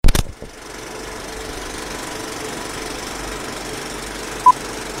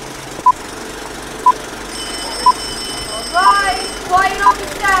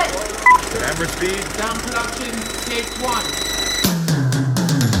Proceed. Sound production, take one.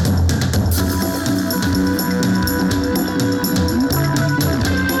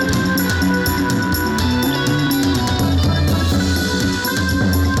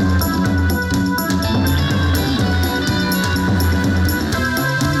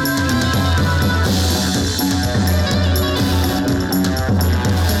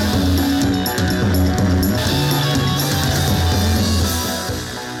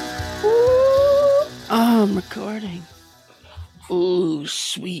 I'm recording. Ooh,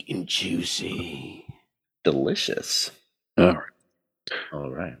 sweet and juicy. Delicious. All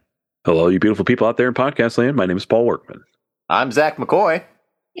right. Hello, you beautiful people out there in podcast land. My name is Paul Workman. I'm Zach McCoy.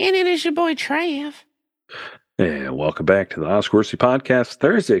 And it is your boy Trav. And welcome back to the Oscar-worthy Podcast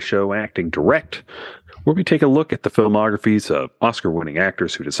Thursday show, Acting Direct, where we take a look at the filmographies of Oscar-winning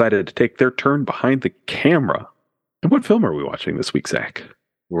actors who decided to take their turn behind the camera. And what film are we watching this week, Zach?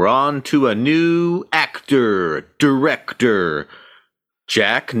 We're on to a new actor, director,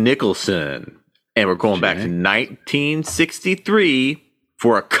 Jack Nicholson. And we're going back to 1963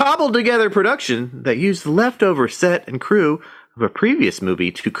 for a cobbled-together production that used the leftover set and crew of a previous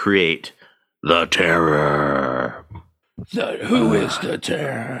movie to create The Terror. Who is the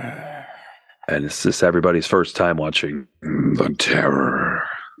Terror? And is this everybody's first time watching The Terror?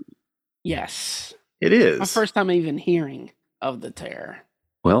 Yes. It is. My first time even hearing of the Terror.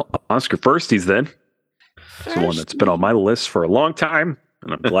 Well, Oscar firsties then. It's the one that's been on my list for a long time,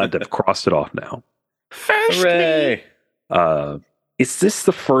 and I'm glad to have crossed it off now. Hooray! Is this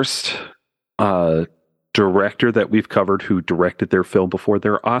the first director that we've covered who directed their film before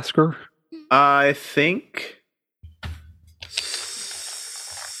their Oscar? I think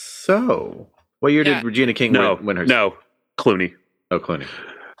so. What year did Regina King win her? No, Clooney. Oh, Clooney.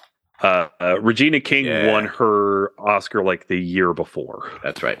 Regina King won her Oscar like the year before.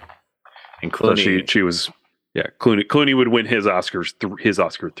 That's right. And Clooney, so she was, Clooney would win his Oscar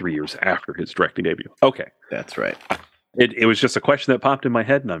 3 years after his directing debut. Okay. That's right. It was just a question that popped in my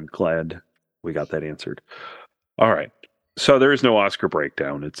head, and I'm glad we got that answered. All right. So there is no Oscar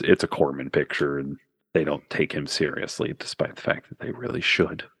breakdown. It's a Corman picture, and they don't take him seriously, despite the fact that they really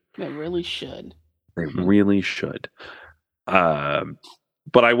should. They really should. They really should.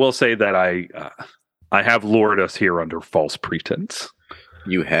 But I will say that I have lured us here under false pretense.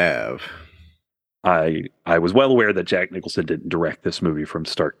 You have. I was well aware that Jack Nicholson didn't direct this movie from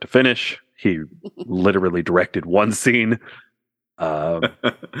start to finish. He literally directed one scene. But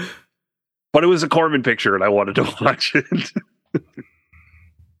it was a Corman picture, and I wanted to watch it.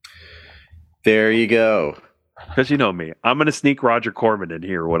 There you go. Because you know me, I'm going to sneak Roger Corman in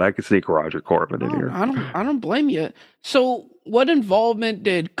here when I can sneak Roger Corman in here. I don't blame you. So, what involvement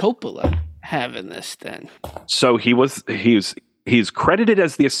did Coppola have in this then? So he's credited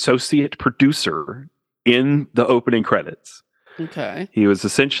as the associate producer in the opening credits. Okay. He was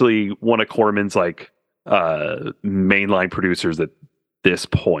essentially one of Corman's mainline producers at this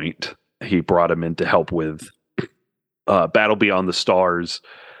point. He brought him in to help with Battle Beyond the Stars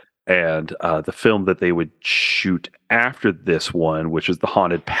and the film that they would shoot after this one, which is The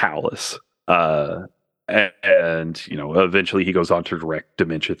Haunted Palace. And eventually he goes on to direct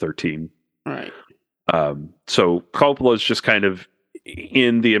Dementia 13. Right. So Coppola is just kind of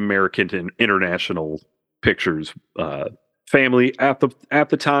in the American and International Pictures family at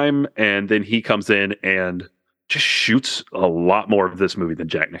the time, and then he comes in and just shoots a lot more of this movie than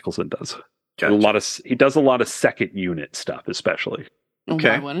Jack Nicholson does. Gotcha. He does a lot of second unit stuff, especially. Okay.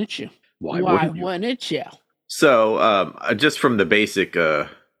 Why wouldn't you? Why wouldn't you? So, just from the basic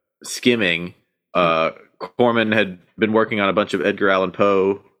skimming, Corman had been working on a bunch of Edgar Allan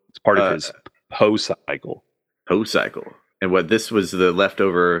Poe. It's part of his Poe cycle. Poe cycle. And this was the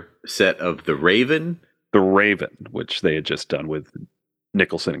leftover set of The Raven? The Raven, which they had just done with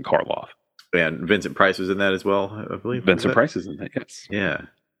Nicholson and Karloff. And Vincent Price was in that as well, I believe. Vincent Price is in that, yes. Yeah.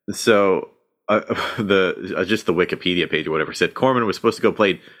 So, just the Wikipedia page or whatever said Corman was supposed to go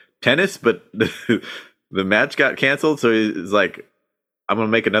play tennis, but the match got canceled. So he's like, I'm going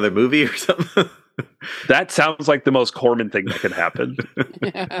to make another movie or something. That sounds like the most Corman thing that could happen.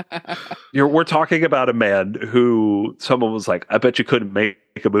 We're talking about a man who someone was like, I bet you couldn't make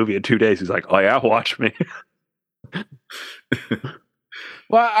a movie in 2 days. He's like, oh yeah, watch me.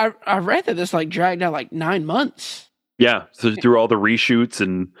 Well, I read that this dragged out 9 months. Yeah, so through all the reshoots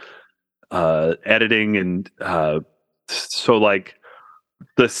and editing and so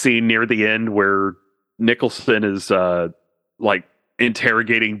the scene near the end where Nicholson is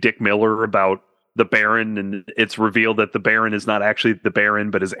interrogating Dick Miller about the Baron, and it's revealed that the Baron is not actually the Baron,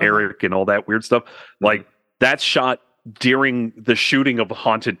 but is Eric and all that weird stuff. That's shot during the shooting of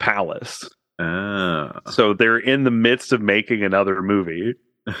Haunted Palace. So they're in the midst of making another movie,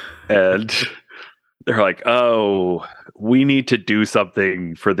 and they're like, "Oh, we need to do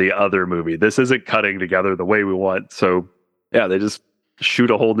something for the other movie. This isn't cutting together the way we want." So, yeah, they just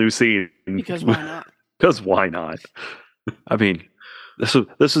shoot a whole new scene Because why not? Because why not? I mean, this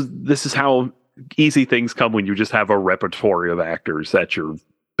is how easy things come when you just have a repertoire of actors at your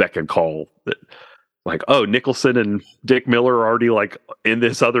beck and call. Like, oh, Nicholson and Dick Miller are already like in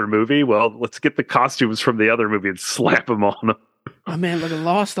this other movie. Well, let's get the costumes from the other movie and slap them on them. Oh man, look at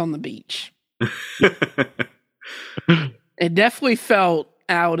Lost on the Beach. It definitely felt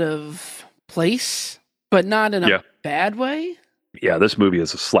out of place, but not in a bad way. Yeah, this movie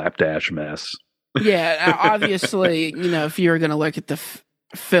is a slapdash mess. Yeah, obviously, if you're going to look at the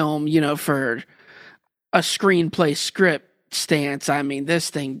film, for a screenplay script stance, I mean, this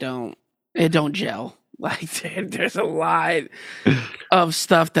thing don't gel. Like, there's a lot of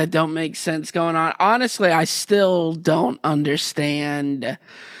stuff that don't make sense going on. Honestly, I still don't understand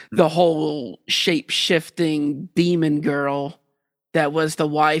the whole shape-shifting demon girl that was the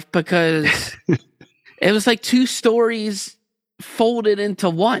wife, because it was like two stories folded into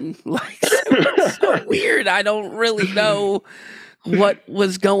one. Like, so weird. I don't really know what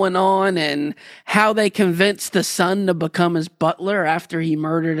was going on and how they convinced the son to become his butler after he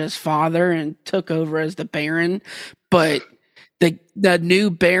murdered his father and took over as the Baron. But the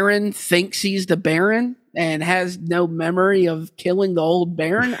new Baron thinks he's the Baron and has no memory of killing the old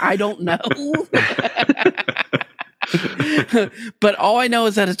Baron. I don't know. But all I know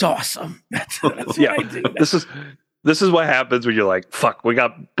is that it's awesome. That's what I do. This is what happens when you're like, fuck, we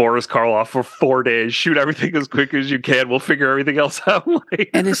got Boris Karloff for 4 days. Shoot everything as quick as you can. We'll figure everything else out later.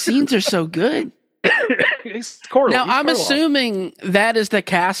 And his scenes are so good. Now, I'm assuming that is the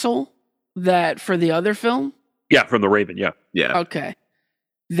castle that for the other film? Yeah, from The Raven, yeah. Yeah. Okay.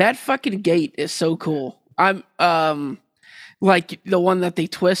 That fucking gate is so cool. I'm like the one that they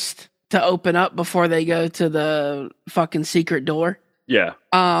twist to open up before they go to the fucking secret door. Yeah.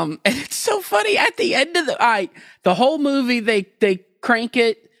 And it's so funny at the end of the whole movie, they crank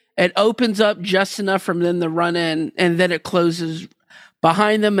it, it opens up just enough for them to run in, and then it closes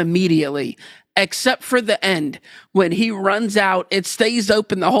behind them immediately. Except for the end. When he runs out, it stays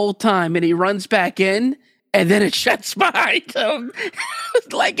open the whole time, and he runs back in, and then it shuts behind him.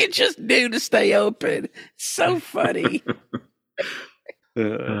 Like it just knew to stay open. So funny.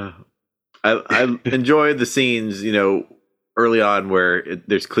 I enjoy the scenes, early on where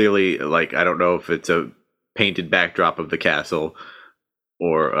there's clearly, like, I don't know if it's a painted backdrop of the castle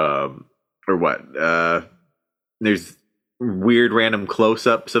or what. There's weird random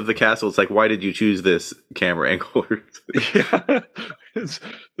close-ups of the castle. It's like, why did you choose this camera angle? Yeah.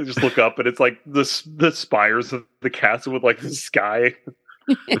 They just look up and it's like the spires of the castle with like the sky.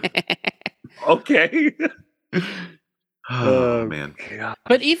 Okay. Oh man. God.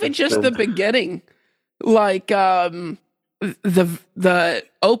 But even just the beginning, like the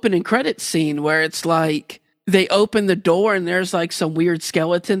opening credits scene where it's like they open the door and there's like some weird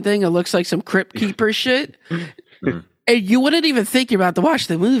skeleton thing. It looks like some crypt keeper shit. And you wouldn't even think you're about to watch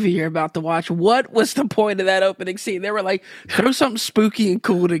the movie you're about to watch. What was the point of that opening scene? They were like, throw something spooky and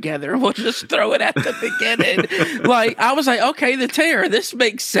cool together. We'll just throw it at the beginning. Like, I was like, okay, the terror, this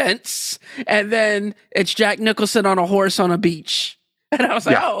makes sense. And then it's Jack Nicholson on a horse on a beach. And I was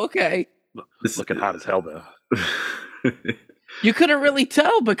like, oh, okay. It's looking hot as hell, though. You couldn't really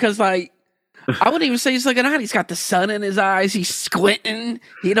tell because, like, I wouldn't even say he's looking hot. He's got the sun in his eyes. He's squinting.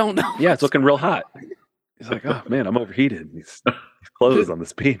 You don't know. Yeah, it's looking real hot. He's like, oh man, I'm overheated. He's clothes on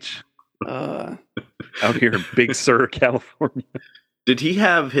this beach. Out here in Big Sur, California. Did he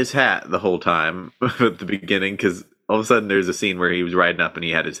have his hat the whole time at the beginning? Because all of a sudden there's a scene where he was riding up and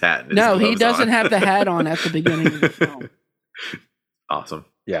he had his hat. And no, he doesn't have the hat on at the beginning of the film. Awesome.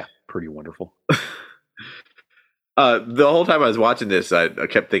 Yeah, pretty wonderful. The whole time I was watching this, I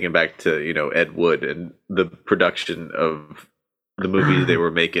kept thinking back to, Ed Wood and the production of the movie they were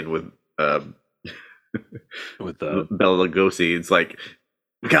making with Bela Lugosi. It's like,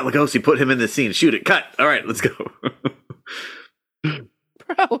 we got Lugosi, put him in the scene, shoot it, cut. All right, let's go.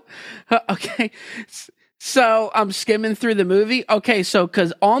 Bro, okay. So I'm skimming through the movie. Okay, so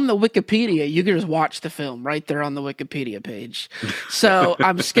because on the Wikipedia, you can just watch the film right there on the Wikipedia page. So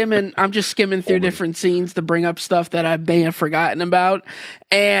I'm just skimming through different scenes to bring up stuff that I may have forgotten about.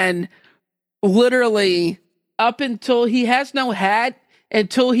 And literally up until he has no hat,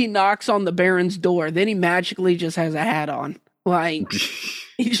 until he knocks on the Baron's door. Then he magically just has a hat on. Like,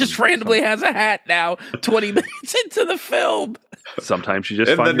 he just randomly has a hat now, 20 minutes into the film. Sometimes you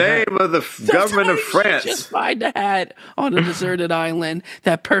just In the find your hat. name of the government of Sometimes you France. just find a hat on a deserted island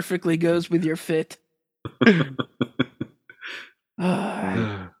that perfectly goes with your fit.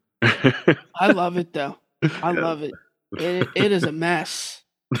 I love it though. I love it. It is a mess,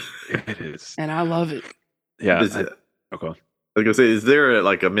 It is. and I love it. Yeah. Is okay. it- Like I say, is there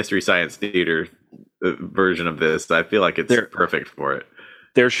a mystery science theater version of this? I feel like it's perfect for it.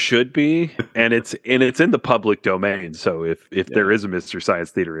 There should be, and it's in the public domain. So if there is a Mystery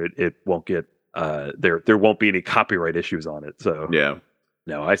Science Theater, it won't get there won't be any copyright issues on it. So Yeah.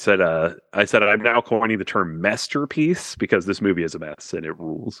 no, I said I'm now coining the term masterpiece because this movie is a mess and it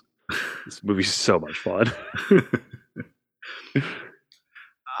rules. This movie's so much fun.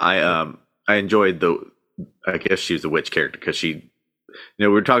 I enjoyed I guess she was a witch character because she, we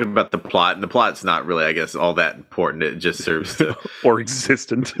were talking about the plot, and the plot's not really, I guess, all that important. It just serves to or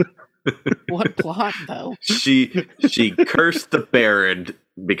existent. What plot though? She cursed the Baron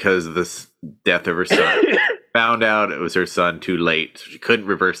because of the death of her son. Found out it was her son too late. She couldn't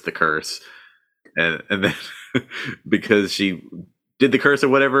reverse the curse, and then because she did the curse or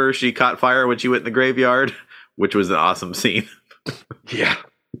whatever, she caught fire when she went in the graveyard, which was an awesome scene. Yeah.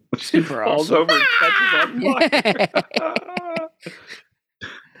 Super Falls awesome. over and catches on fire. Yeah.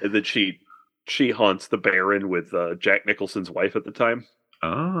 And then she haunts the Baron with Jack Nicholson's wife at the time.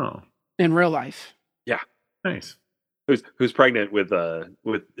 Oh, In real life. nice. Who's pregnant with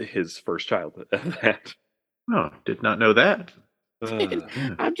his first child. Oh, did not know that. Dude,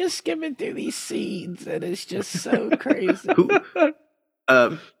 I'm just skimming through these scenes, and it's just so crazy.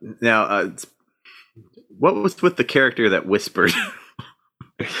 Now, what was with the character that whispered?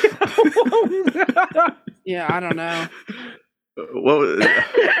 Yeah, I don't know. What was,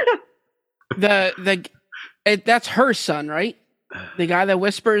 That's her son, right? The guy that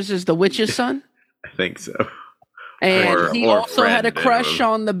whispers is the witch's son, I think so. and he or also had a friend, crush or-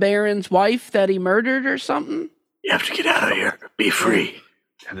 on the Baron's wife that he murdered or something. You have to get out of here. Be free.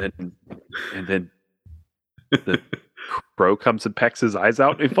 and then the crow comes and pecks his eyes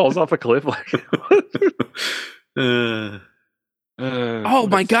out and he falls off a cliff. Like, Oh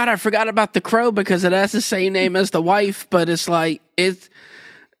my god, I forgot about the crow because it has the same name as the wife, but it's like it's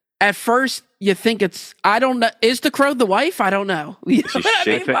at first you think it's I don't know. Is the crow the wife? I don't know. You know She's what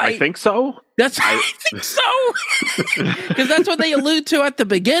I mean? I Like, think so. that's I think so. Because that's what they allude to at the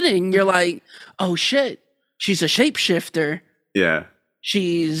beginning. You're like, oh shit, she's a shapeshifter. Yeah.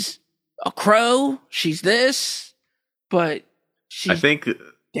 She's a crow. She's this, but she's I think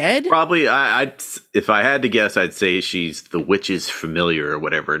dead. probably I'd if I had to guess, I'd say she's the witch's familiar or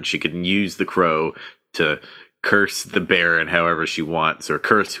whatever, and she can use the crow to curse the Baron however she wants, or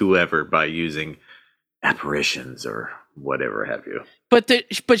curse whoever by using apparitions or whatever have you.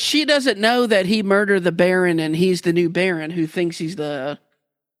 But she doesn't know that he murdered the Baron and he's the new Baron who thinks he's the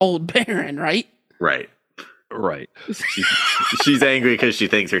old Baron, right? Right. Right. She's angry because she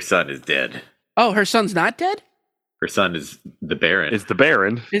thinks her son is dead. Oh, her son's not dead? Her son is the Baron. It's the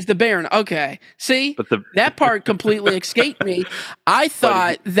Baron. Is the Baron. Okay. See, But the that part completely escaped me. I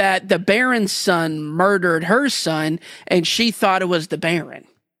thought that the Baron's son murdered her son and she thought it was the Baron.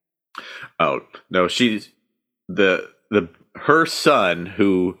 Oh no, she's her son,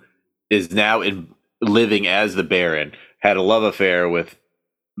 who is now living as the Baron, had a love affair with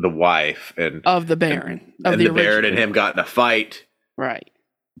the wife Of the Baron. and the Baron and original. him got in a fight. Right.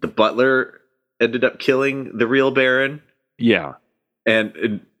 The butler ended up killing the real Baron, yeah.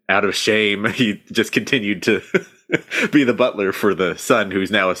 and out of shame, he just continued to be the butler for the son,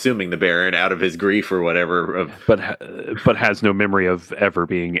 who's now assuming the Baron out of his grief or whatever. But has no memory of ever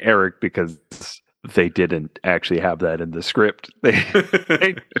being Eric because they didn't actually have that in the script.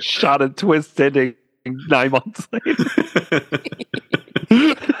 They shot a twist ending 9 months later.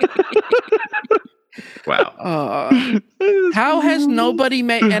 Wow. How has nobody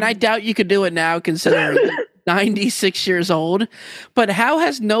made, and I doubt you could do it now considering you're 96 years old, but how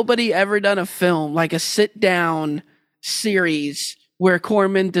has nobody ever done a film, like a sit down series where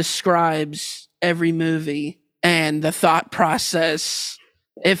Corman describes every movie and the thought process,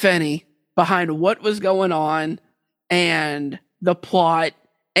 if any, behind what was going on and the plot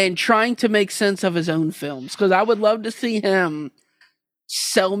and trying to make sense of his own films? Because I would love to see him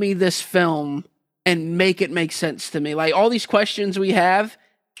sell me this film and make it make sense to me. Like all these questions we have,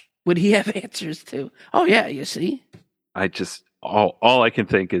 would he have answers to? Oh yeah, you see. I just all I can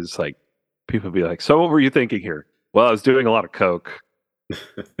think is like people be like, "So what were you thinking here?" Well, I was doing a lot of coke.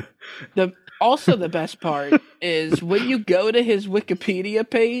 The best part is when you go to his Wikipedia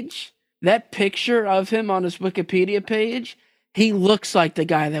page, that picture of him on his Wikipedia page, he looks like the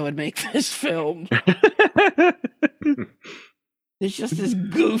guy that would make this film. It's just this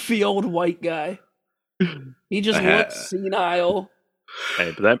goofy old white guy. He just looks senile.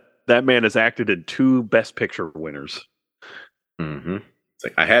 Hey, but that man has acted in 2 Best Picture winners. Mm-hmm. It's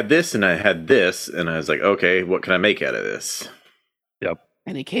like, I had this and I had this, and I was like, okay, what can I make out of this? Yep.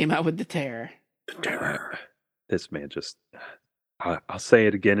 And he came out with The Terror. The Terror. This man just, I'll say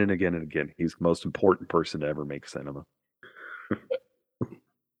it again and again and again. He's the most important person to ever make cinema.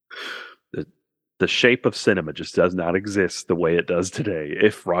 The shape of cinema just does not exist the way it does today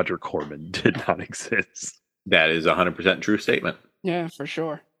if Roger Corman did not exist. That is a 100% true statement. Yeah, for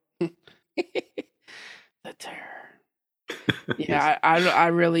sure. The Terror. Yeah, I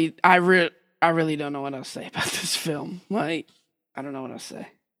really don't know what else to say about this film. Like, I don't know what else to say.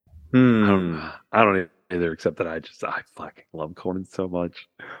 I don't either, except that I fucking love Corman so much.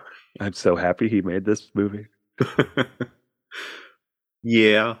 I'm so happy he made this movie.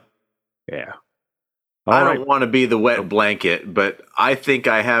 Yeah. Yeah. I don't want to be the wet blanket, but I think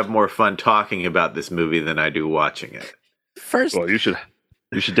I have more fun talking about this movie than I do watching it. First, well, you should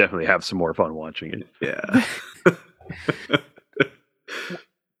definitely have some more fun watching it. Yeah.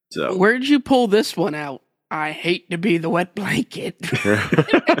 So, where'd you pull this one out? I hate to be the wet blanket.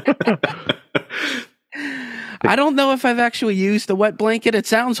 I don't know if I've actually used the wet blanket. It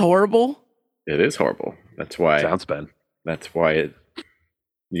sounds horrible. It is horrible. That's why. Sounds bad. That's why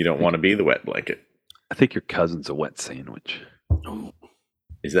you don't want to be the wet blanket. I think your cousin's a wet sandwich.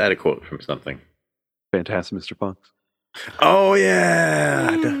 Is that a quote from something? Fantastic, Mr. Fox. Oh,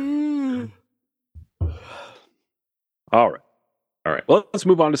 yeah. All right. Well, let's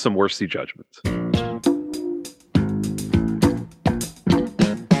move on to some worthy judgments.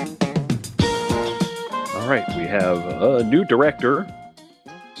 All right. We have a new director.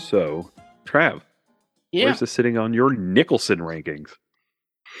 So, Trav, where's this sitting on your Nicholson rankings?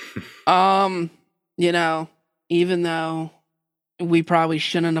 Even though we probably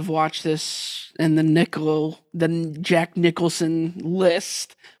shouldn't have watched this in the Jack Nicholson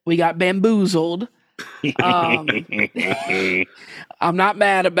list, we got bamboozled. I'm not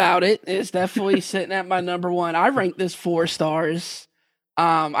mad about it. It's definitely sitting at my number 1. I rank this 4 stars.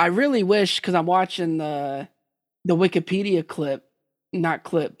 I really wish, because I'm watching the Wikipedia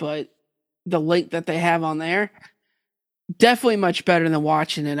but the link that they have on there. Definitely much better than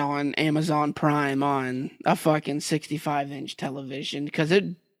watching it on Amazon Prime on a fucking 65-inch television, because it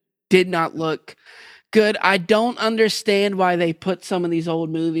did not look good. I don't understand why they put some of these old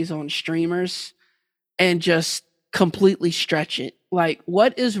movies on streamers and just completely stretch it. Like,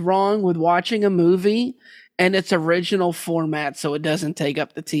 what is wrong with watching a movie and its original format so it doesn't take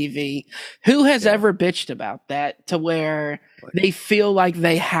up the TV? Who has ever bitched about that to where they feel like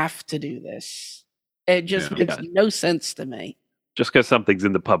they have to do this? It just makes no sense to me. Just because something's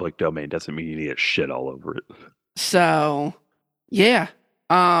in the public domain doesn't mean you get shit all over it. So, yeah.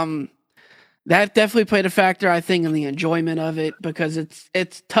 That definitely played a factor, I think, in the enjoyment of it, because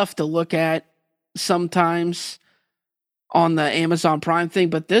it's tough to look at sometimes on the Amazon Prime thing.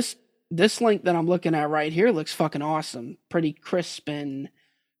 But this link that I'm looking at right here looks fucking awesome. Pretty crisp and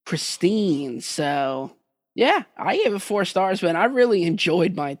pristine. So, yeah, I gave it 4 stars, man. I really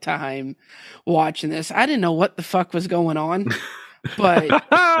enjoyed my time watching this. I didn't know what the fuck was going on, but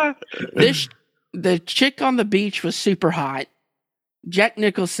the chick on the beach was super hot. Jack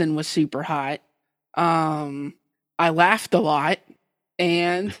Nicholson was super hot. I laughed a lot,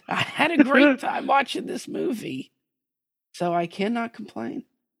 and I had a great time watching this movie. So I cannot complain.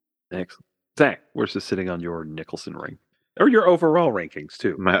 Excellent. Zach, where's this sitting on your Nicholson rank? Or your overall rankings,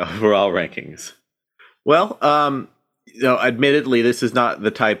 too? My overall rankings. Well, admittedly, this is not the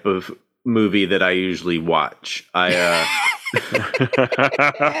type of movie that I usually watch. I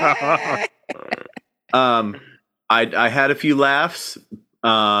had a few laughs,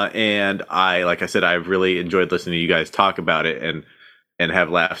 and like I said, I've really enjoyed listening to you guys talk about it and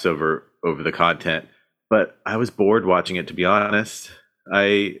have laughs over the content. But I was bored watching it, to be honest.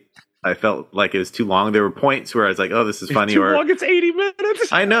 I felt like it was too long. There were points where I was like, "Oh, this is funny." It's too long. It's 80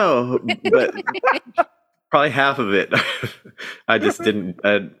 minutes. I know, but probably half of it, I just didn't.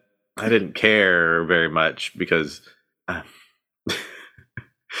 I didn't care very much because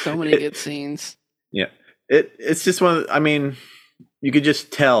so many good scenes. Yeah, it's just one. I mean, you could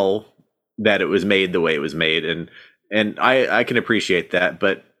just tell that it was made the way it was made, and I can appreciate that.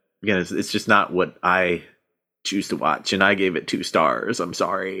 But again, it's just not what I choose to watch, and I gave it 2 stars. I'm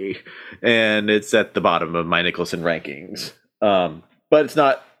sorry, and it's at the bottom of my Nicholson rankings. But it's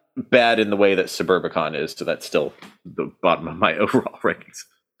not bad in the way that Suburbicon is, so that's still the bottom of my overall rankings.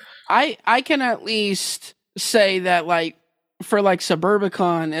 I can at least say that, like, for like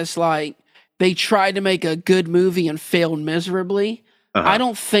Suburbicon, it's like they tried to make a good movie and failed miserably. I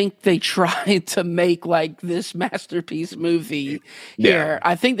don't think they tried to make like this masterpiece movie here.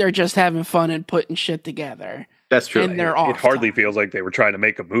 I think they're just having fun and putting shit together. That's true. And they're It hardly feels like they were trying to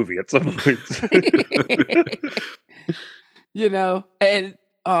make a movie at some point. You know, and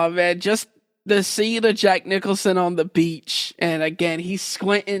oh man, just the scene of Jack Nicholson on the beach, and again he's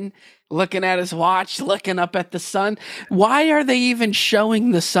squinting, looking at his watch, looking up at the sun. Why are they even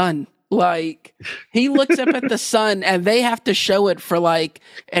showing the sun? Like, he looks up at the sun and they have to show it for like,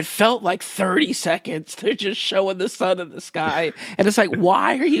 it felt like 30 seconds. They're just showing the sun in the sky. And it's like,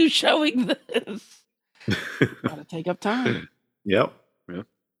 why are you showing this? Gotta take up time. Yep.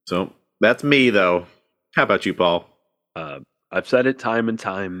 So that's me, though. How about you, Paul? I've said it time and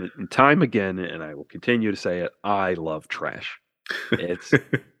time again, and I will continue to say it. I love trash. It's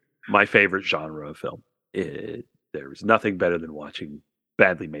my favorite genre of film. There's nothing better than watching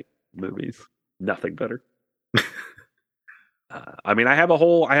badly made movies. Nothing better. I mean, I have a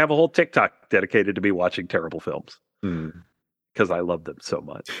whole TikTok dedicated to me watching terrible films because I love them so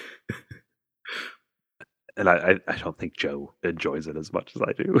much. And I don't think Joe enjoys it as much as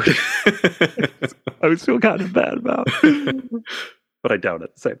I do. I would feel kind of bad about it. But I don't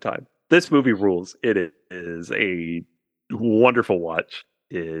at the same time. This movie rules. It is a wonderful watch.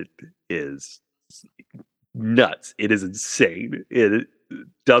 It is nuts. It is insane. It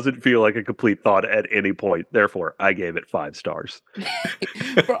doesn't feel like a complete thought at any point. Therefore, I gave it 5 stars.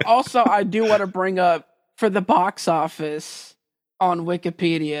 But also, I do want to bring up, for the box office on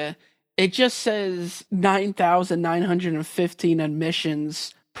Wikipedia, it just says 9,915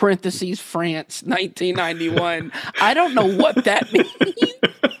 admissions, parentheses, France, 1991. I don't know what that means.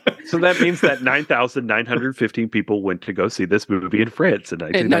 So that means that 9,915 people went to go see this movie in France in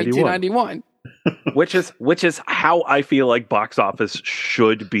 1991. Which is how I feel like box office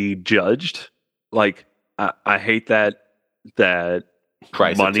should be judged. Like, I hate that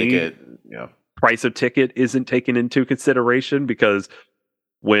price money, of ticket, price of ticket isn't taken into consideration, because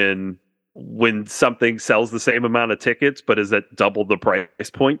when something sells the same amount of tickets but is at double the price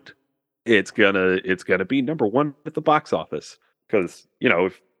point, it's gonna be number one at the box office. Because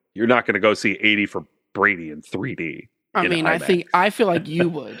if you're not gonna go see 80 for Brady in 3D. I mean, I feel like you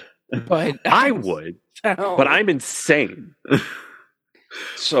would. But I would, but I'm insane.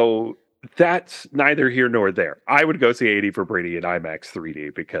 So that's neither here nor there. I would go see 80 for Brady in IMAX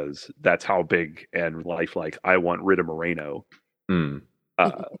 3D because that's how big and lifelike I want Rita Moreno.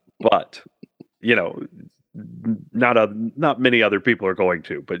 But not many other people are going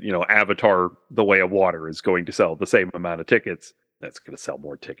to. But Avatar: The Way of Water is going to sell the same amount of tickets. That's going to sell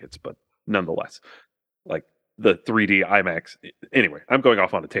more tickets, but nonetheless, like, the 3D IMAX. Anyway, I'm going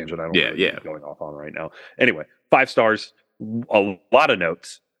off on a tangent. I don't know what I'm going off on right now. Anyway, 5 stars, a lot of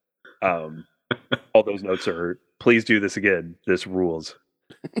notes. All those notes are, please do this again. This rules.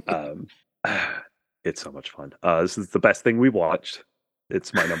 It's so much fun. This is the best thing we've watched.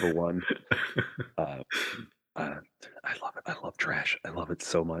 It's my number one. I love it. I love trash. I love it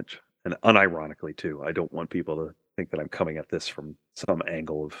so much. And unironically, too. I don't want people to think that I'm coming at this from some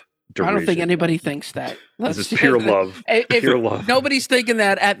angle of derision. I don't think anybody thinks that. This is pure love. Pure love. Nobody's thinking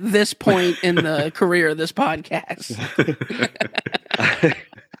that at this point in the career of this podcast.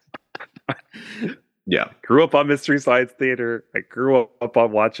 Yeah. Grew up on Mystery Science Theater. I grew up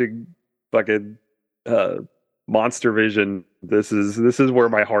on watching fucking Monster Vision. This is where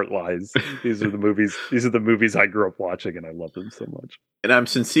my heart lies. These are the movies I grew up watching, and I love them so much. And I'm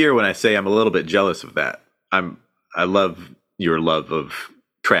sincere when I say I'm a little bit jealous of that. I love your love of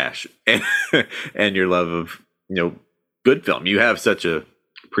trash and your love of good film. You have such a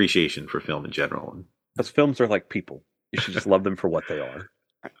appreciation for film in general. Because films are like people. You should just love them for what they are.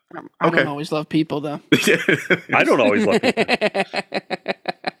 I don't always love people, though. I don't always love people.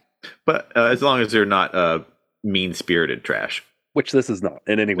 But as long as they're not mean-spirited trash. Which this is not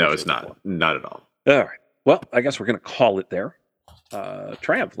in any way. No, it's not. Not at all. All right. Well, I guess we're going to call it there.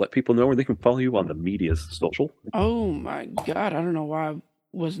 Trav, let people know where they can follow you on the media's social. Oh, my God. I don't know why I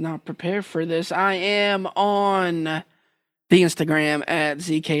was not prepared for this. I am on the Instagram at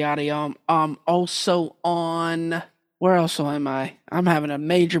ZKAudio. I'm also on... Where else am I? I'm having a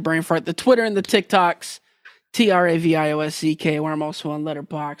major brain fart. The Twitter and the TikToks, TravioSZK, where I'm also on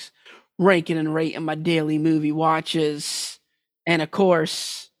Letterboxd, ranking and rating my daily movie watches. And of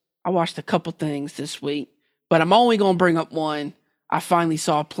course, I watched a couple things this week, but I'm only going to bring up one. I finally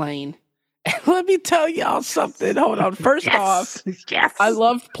saw Plane. And let me tell y'all something. Hold on. First off, I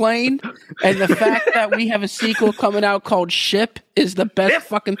love Plane. And the fact that we have a sequel coming out called Ship is the best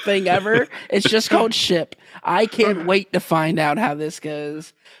fucking thing ever. It's just called Ship. I can't wait to find out how this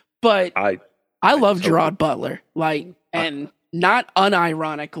goes. But I love Gerard Butler, and not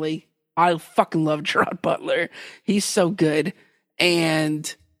unironically, I fucking love Gerard Butler. He's so good.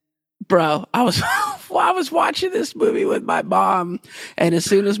 And bro, I was watching this movie with my mom, and as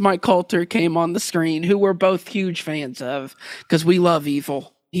soon as Mike Coulter came on the screen, who we're both huge fans of, because we love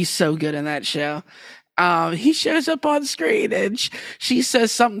Evil. He's so good in that show. He shows up on screen, and she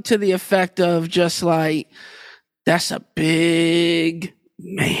says something to the effect of just like, "That's a big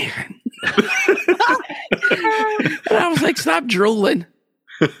man." And I was like, "Stop drooling."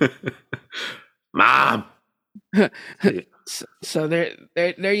 Mom. So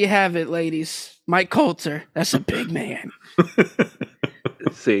there you have it, ladies. Mike Coulter, that's a big man.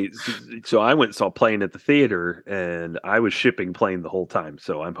 See, so I went and saw Plane at the theater, and I was shipping Plane the whole time.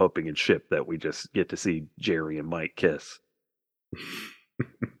 So I'm hoping in Ship that we just get to see Jerry and Mike kiss.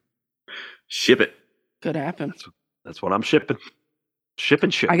 Ship it. Could happen. That's what I'm shipping. Ship.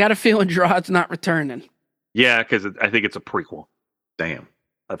 I got a feeling Gerard's not returning. Yeah, because I think it's a prequel. Damn.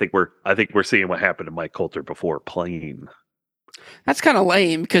 I think we're seeing what happened to Mike Coulter before Plane. That's kind of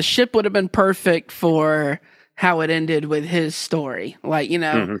lame, because Ship would have been perfect for how it ended with his story. Like,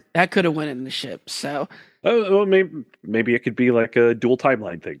 that could have went in the Ship. So, well, maybe it could be like a dual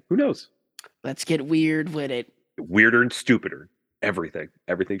timeline thing. Who knows? Let's get weird with it. Weirder and stupider. Everything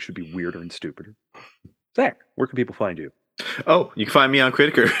should be weirder and stupider. Zach, where can people find you? Oh, you can find me on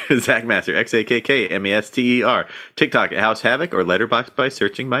Critiker, Zach Master, XAKKMASTER, TikTok at House Havoc, or Letterboxd by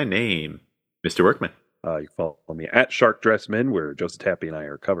searching my name, Mr. Workman. You can follow me at Shark Dress Men, where Joseph Tappy and I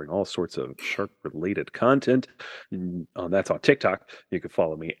are covering all sorts of shark-related content. That's on TikTok. You can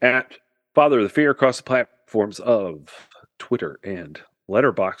follow me at Father of the Fear across the platforms of Twitter and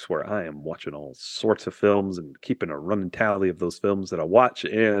Letterboxd, where I am watching all sorts of films and keeping a running tally of those films that I watch.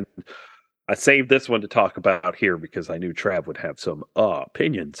 And I saved this one to talk about here because I knew Trav would have some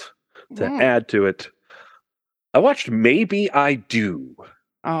opinions to add to it. I watched Maybe I Do.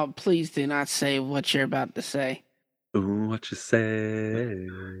 Oh, please do not say what you're about to say. Ooh, what you say?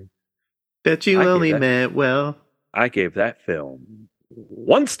 Bet you only meant well. I gave that film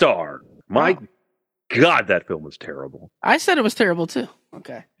 1 star. My God, that film was terrible. I said it was terrible too.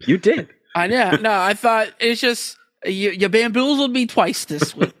 Okay. You did. I know. No, I thought it's just you bamboozled me twice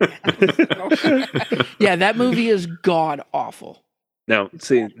this week. Yeah, that movie is god awful. Now,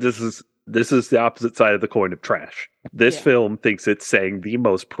 see, this is the opposite side of the coin of trash. This film thinks it's saying the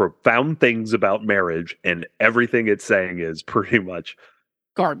most profound things about marriage, and everything it's saying is pretty much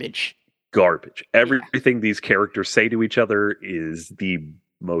garbage. Everything these characters say to each other is the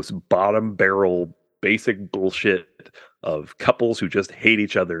most bottom barrel, basic bullshit of couples who just hate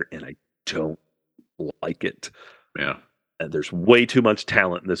each other, and I don't like it. Yeah. And there's way too much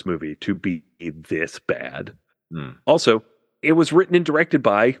talent in this movie to be this bad. Also, it was written and directed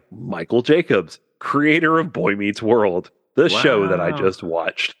by Michael Jacobs, creator of Boy Meets World, the show that I just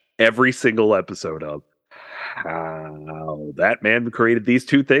watched every single episode of. How that man created these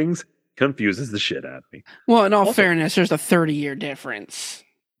two things confuses the shit out of me. Well, in all fairness, there's a 30-year difference.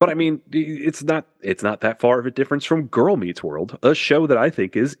 But I mean, it's not that far of a difference from Girl Meets World, a show that I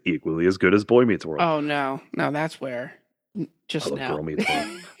think is equally as good as Boy Meets World. Oh, no, that's where. Just now. Girl Meets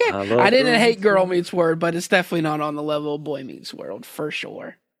World. I didn't hate Girl Meets World, but it's definitely not on the level of Boy Meets World, for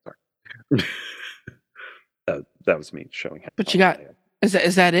sure. That was me showing. But you got, is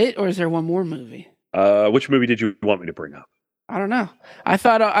that it, or is there one more movie? Which movie did you want me to bring up? I don't know. I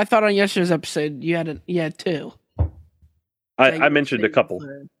thought on yesterday's episode you had two. I mentioned a couple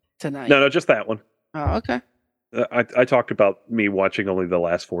tonight. No, just that one. Oh, okay. I talked about me watching only the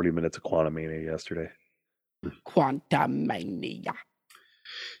last 40 minutes of Quantumania yesterday. Quantumania.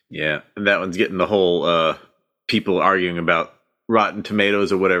 Yeah, and that one's getting the whole people arguing about Rotten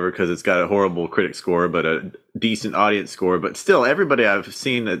Tomatoes or whatever because it's got a horrible critic score but a decent audience score. But still, everybody I've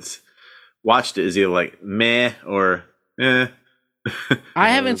seen that's watched it is either like meh or eh. I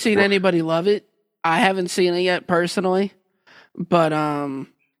haven't seen anybody love it. I haven't seen it yet personally, but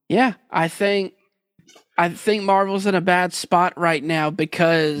yeah, I think Marvel's in a bad spot right now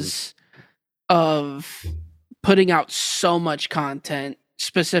because of putting out so much content,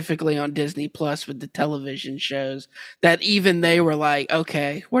 specifically on Disney Plus with the television shows, that even they were like,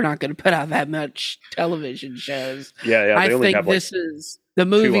 okay, we're not going to put out that much television shows. Yeah. I think the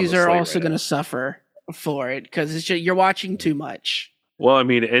movies are also right going to suffer for it because you're watching too much. Well, I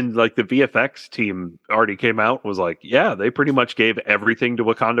mean, and like the VFX team already came out and was like, yeah, they pretty much gave everything to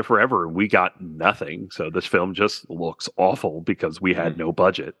Wakanda Forever and we got nothing. So this film just looks awful because we had no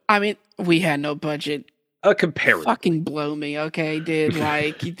budget. I mean, we had no budget. A comparison. Fucking blow me, okay, dude.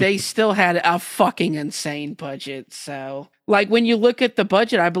 Like, they still had a fucking insane budget. So, Like, when you look at the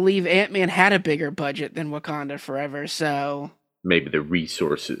budget, I believe Ant-Man had a bigger budget than Wakanda Forever, so... Maybe the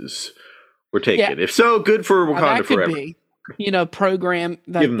resources were taken. Yeah. If so, good for Now, Wakanda that could Forever. be. You know, Give them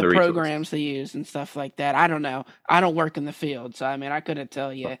the the programs they use and stuff like that. I don't know. I don't work in the field, so I mean, I couldn't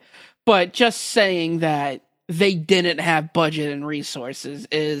tell you. But just saying that they didn't have budget and resources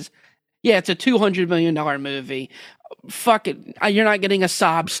is, yeah, it's a $200 million movie. Fuck it. You're not getting a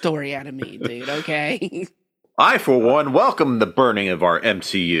sob story out of me, dude, okay? I, for one, welcome the burning of our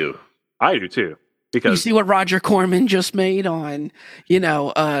MCU. I do too. You Because see what Roger Corman just made on, you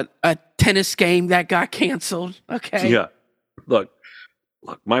know, a tennis game that got canceled, okay? yeah, look,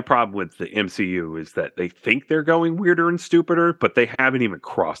 my problem with the MCU is that they think they're going weirder and stupider, but they haven't even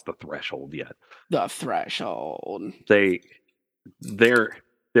crossed the threshold yet. The threshold. They're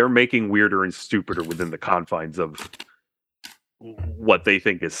making weirder and stupider within the confines of what they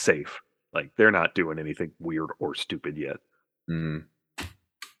think is safe. Like, they're not doing anything weird or stupid yet.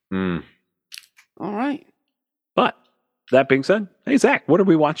 All right. But that being said, hey Zach, what are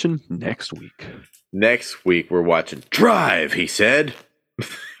we watching next week? Next week, we're watching Drive, he said,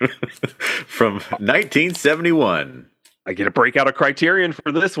 from 1971. I get a breakout of Criterion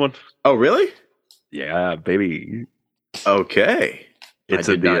for this one. Oh, really? Yeah, baby. Okay. It's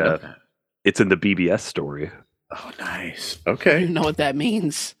I in did not know the that. it's in the BBS story. Oh, nice. I Okay. don't know what that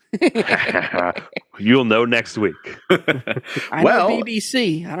means. You'll know next week. I Well- know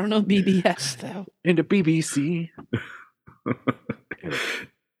BBC. I don't know BBS, though. Into BBC.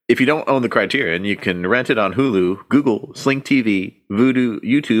 If you don't own the Criterion, you can rent it on Hulu, Google, Sling TV, Vudu,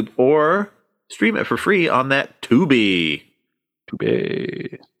 YouTube, or stream it for free on that Tubi.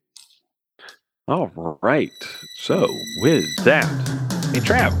 Tubi. All right. So with that, hey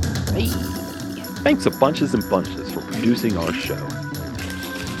Trav, Hey. thanks a bunches and bunches for producing our show.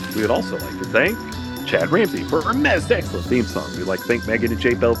 We would also like to thank Chad Ramsey for our most excellent theme song. We'd like to thank Megan and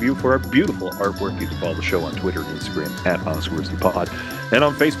Jay Bellevue for our beautiful artwork. You can follow the show on Twitter and Instagram at OscarskyPod and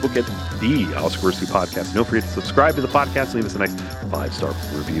on Facebook at the Oscarsky Podcast. Don't forget to subscribe to the podcast. Leave us a nice 5-star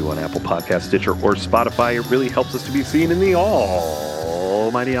review on Apple Podcast, Stitcher, or Spotify. It really helps us to be seen in the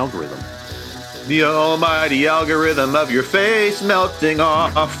almighty algorithm. The almighty algorithm of your face melting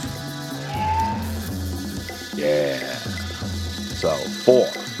off. Yeah. So for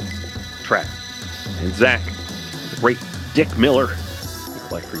Trav and Zach, the great Dick Miller,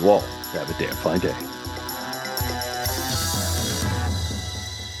 we'd like for you all to have a damn fine day.